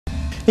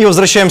И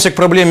возвращаемся к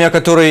проблеме, о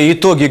которой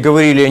итоги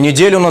говорили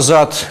неделю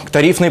назад, к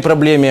тарифной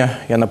проблеме.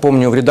 Я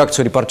напомню, в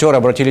редакцию «Репортера»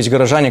 обратились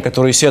горожане,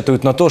 которые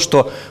сетуют на то,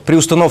 что при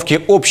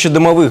установке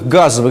общедомовых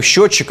газовых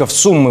счетчиков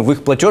суммы в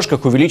их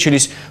платежках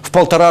увеличились в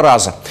 1,5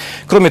 раза.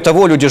 Кроме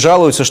того, люди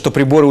жалуются, что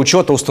приборы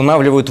учета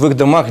устанавливают в их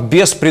домах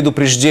без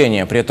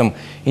предупреждения. При этом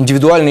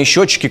индивидуальные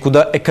счетчики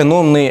куда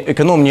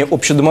экономнее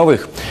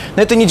общедомовых.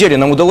 На этой неделе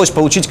нам удалось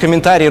получить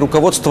комментарии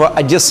руководства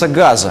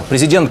 «Одессагаза».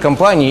 Президент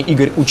компании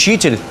Игорь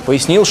Учитель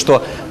пояснил,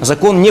 что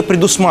закон не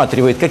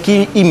предусматривает,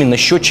 какие именно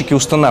счетчики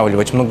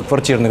устанавливать в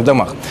многоквартирных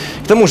домах.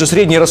 К тому же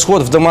средний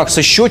расход в домах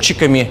со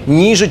счетчиками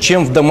ниже,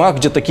 чем в домах,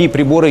 где такие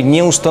приборы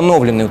не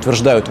установлены,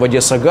 утверждают в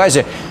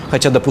Одессагазе,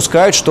 хотя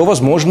допускают, что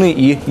возможны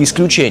и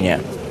исключения.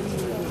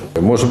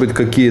 Может быть,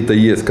 какие-то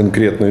есть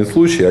конкретные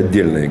случаи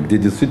отдельные, где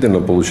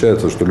действительно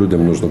получается, что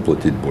людям нужно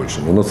платить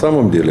больше. Но на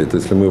самом деле, это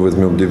если мы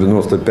возьмем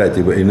 95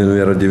 или,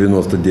 наверное,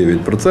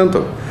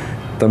 99%,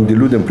 там, где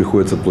людям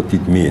приходится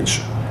платить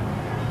меньше.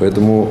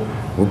 Поэтому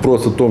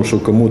вопрос о том, что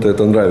кому-то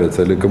это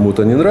нравится или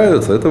кому-то не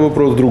нравится, это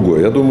вопрос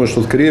другой. Я думаю,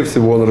 что, скорее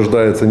всего, он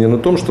рождается не на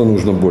том, что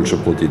нужно больше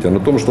платить, а на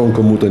том, что он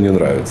кому-то не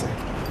нравится.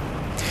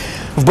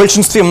 В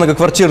большинстве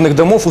многоквартирных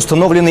домов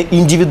установлены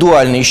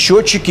индивидуальные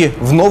счетчики.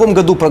 В новом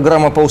году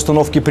программа по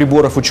установке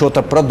приборов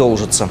учета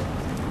продолжится.